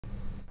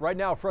Right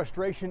now,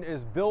 frustration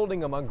is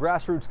building among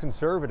grassroots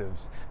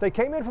conservatives. They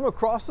came in from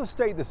across the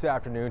state this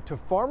afternoon to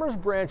Farmers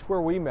Branch,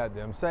 where we met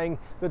them, saying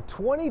the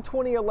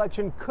 2020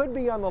 election could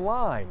be on the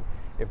line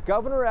if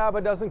Governor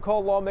Abbott doesn't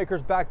call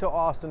lawmakers back to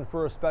Austin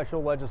for a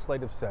special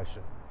legislative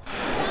session.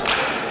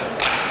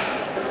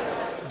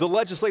 The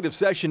legislative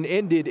session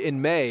ended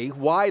in May,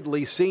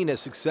 widely seen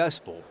as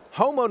successful.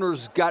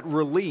 Homeowners got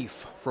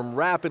relief from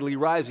rapidly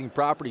rising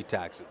property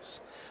taxes.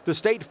 The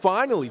state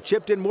finally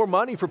chipped in more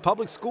money for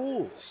public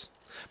schools.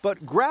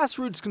 But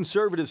grassroots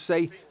conservatives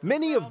say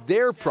many of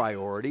their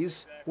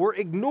priorities were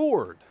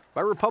ignored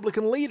by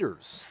Republican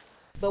leaders.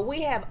 But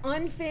we have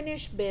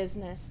unfinished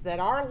business that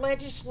our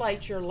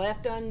legislature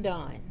left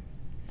undone.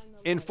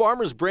 In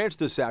Farmers Branch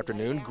this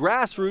afternoon,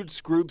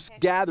 grassroots groups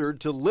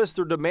gathered to list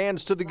their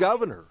demands to the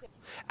governor.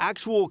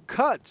 Actual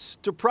cuts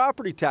to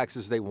property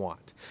taxes they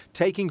want,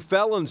 taking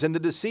felons and the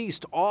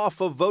deceased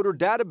off of voter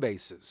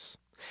databases.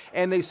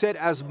 And they said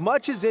as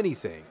much as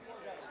anything,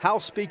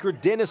 House Speaker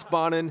Dennis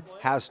Bonnen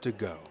has to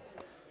go.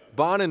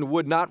 Bonnen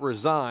would not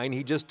resign.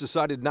 He just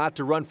decided not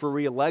to run for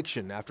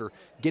re-election after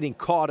getting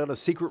caught on a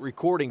secret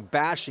recording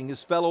bashing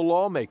his fellow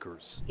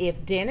lawmakers.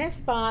 If Dennis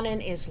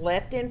Bonnen is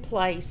left in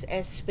place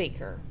as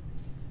Speaker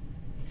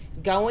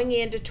going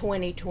into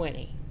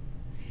 2020,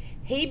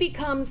 he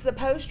becomes the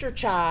poster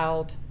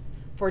child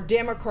for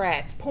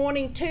Democrats,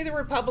 pointing to the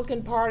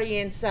Republican Party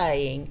and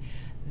saying,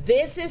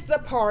 this is the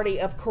party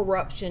of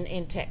corruption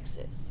in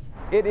Texas.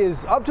 It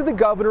is up to the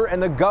governor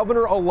and the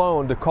governor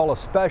alone to call a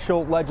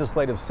special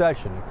legislative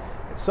session.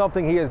 It's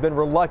something he has been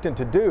reluctant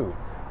to do.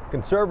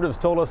 Conservatives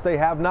told us they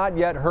have not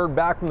yet heard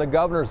back from the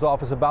governor's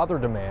office about their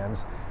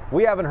demands.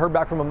 We haven't heard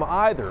back from him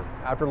either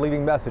after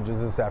leaving messages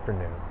this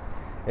afternoon.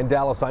 In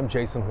Dallas, I'm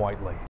Jason Whiteley.